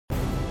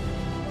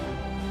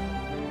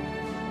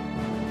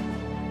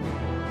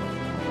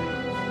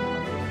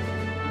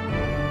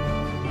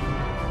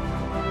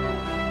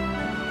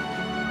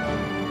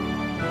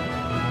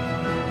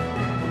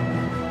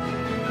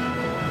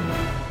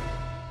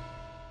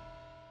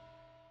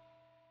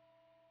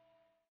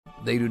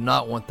they do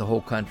not want the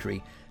whole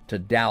country to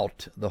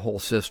doubt the whole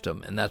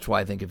system. And that's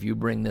why I think if you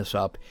bring this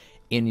up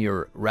in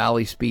your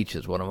rally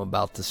speeches, what I'm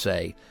about to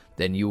say,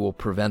 then you will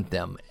prevent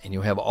them, and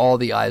you have all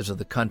the eyes of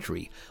the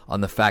country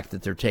on the fact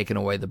that they're taking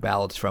away the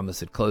ballots from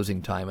us at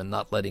closing time and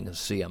not letting us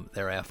see them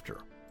thereafter.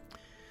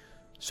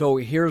 So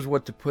here's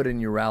what to put in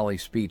your rally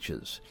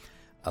speeches.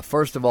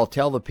 First of all,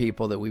 tell the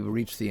people that we've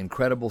reached the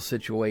incredible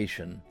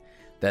situation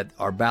that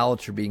our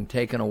ballots are being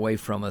taken away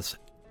from us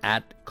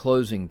at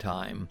closing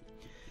time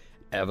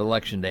of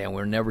Election Day, and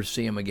we'll never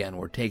see them again.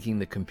 We're taking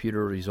the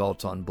computer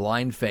results on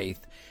blind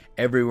faith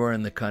everywhere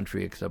in the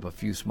country except a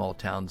few small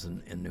towns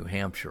in New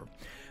Hampshire.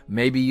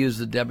 Maybe use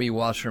the Debbie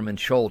Wasserman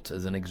Schultz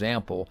as an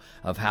example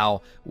of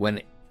how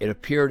when it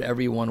appeared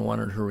everyone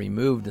wanted her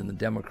removed in the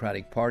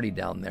Democratic Party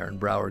down there in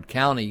Broward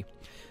County,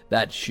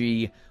 that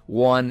she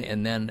won,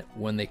 and then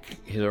when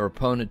her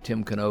opponent,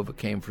 Tim Canova,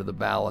 came for the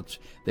ballots,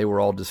 they were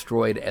all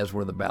destroyed, as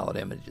were the ballot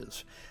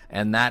images.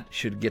 And that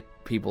should get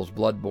people's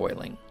blood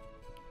boiling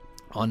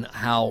on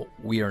how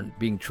we are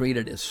being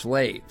treated as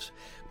slaves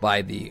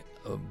by the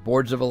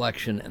boards of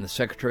election and the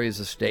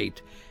secretaries of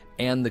state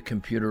and the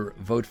computer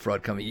vote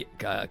fraud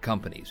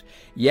companies.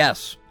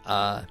 Yes,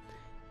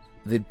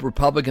 the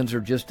Republicans are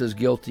just as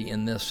guilty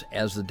in this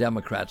as the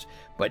Democrats,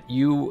 but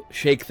you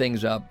shake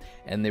things up,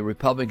 and the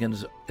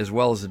Republicans, as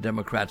well as the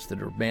Democrats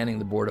that are banning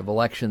the Board of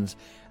Elections,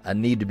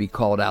 need to be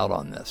called out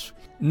on this.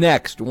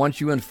 Next,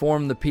 once you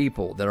inform the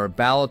people that our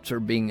ballots are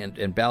being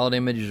and ballot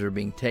images are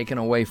being taken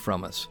away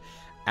from us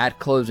at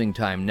closing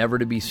time, never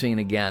to be seen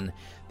again,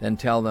 then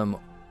tell them,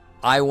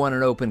 I want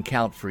an open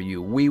count for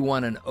you. We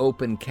want an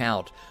open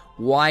count.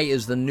 Why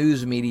is the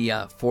news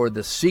media for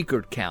the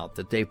secret count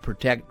that they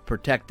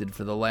protected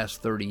for the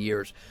last 30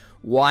 years?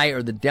 Why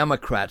are the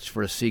Democrats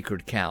for a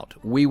secret count?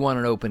 We want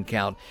an open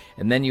count.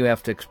 And then you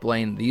have to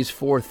explain these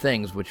 4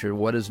 things, which are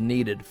what is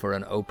needed for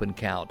an open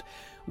count.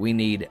 We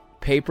need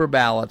paper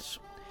ballots,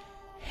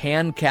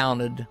 hand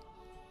counted,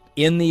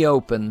 in the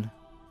open,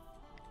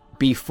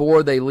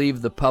 before they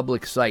leave the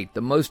public site.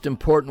 The most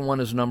important one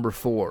is number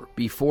 4,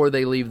 before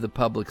they leave the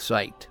public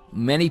site.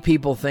 Many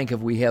people think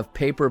if we have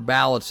paper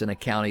ballots in a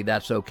county,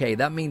 that's okay.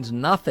 That means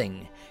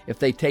nothing if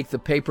they take the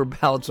paper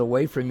ballots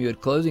away from you at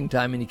closing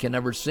time and you can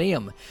never see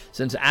them.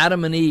 Since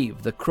Adam and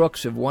Eve, the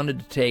crooks, have wanted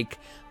to take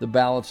the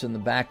ballots in the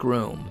back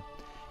room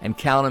and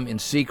count them in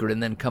secret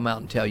and then come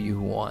out and tell you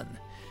who won.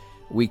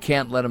 We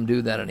can't let them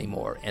do that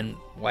anymore. And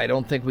I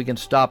don't think we can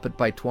stop it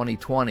by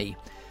 2020.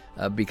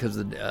 Because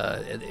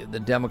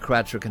the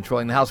Democrats are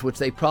controlling the House, which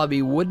they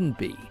probably wouldn't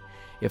be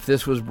if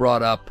this was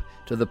brought up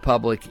to the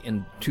public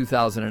in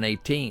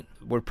 2018.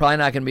 We're probably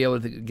not going to be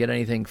able to get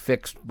anything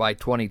fixed by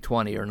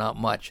 2020, or not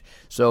much.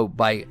 So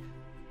by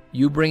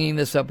you bringing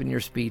this up in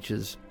your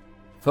speeches,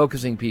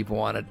 focusing people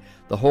on it,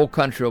 the whole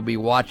country will be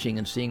watching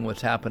and seeing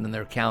what's happened in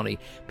their county.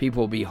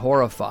 People will be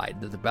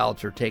horrified that the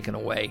ballots are taken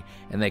away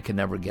and they can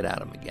never get at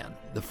them again.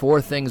 The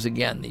 4 things,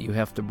 again, that you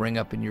have to bring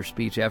up in your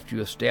speech after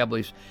you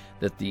establish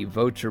that the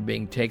votes are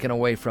being taken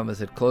away from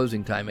us at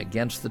closing time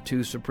against the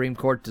 2 Supreme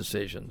Court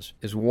decisions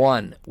is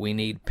 1, we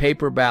need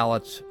paper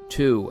ballots,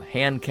 2,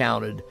 hand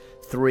counted,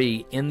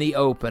 3, in the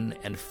open,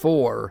 and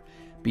 4,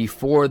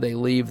 before they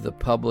leave the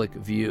public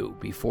view,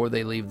 before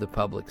they leave the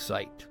public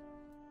site.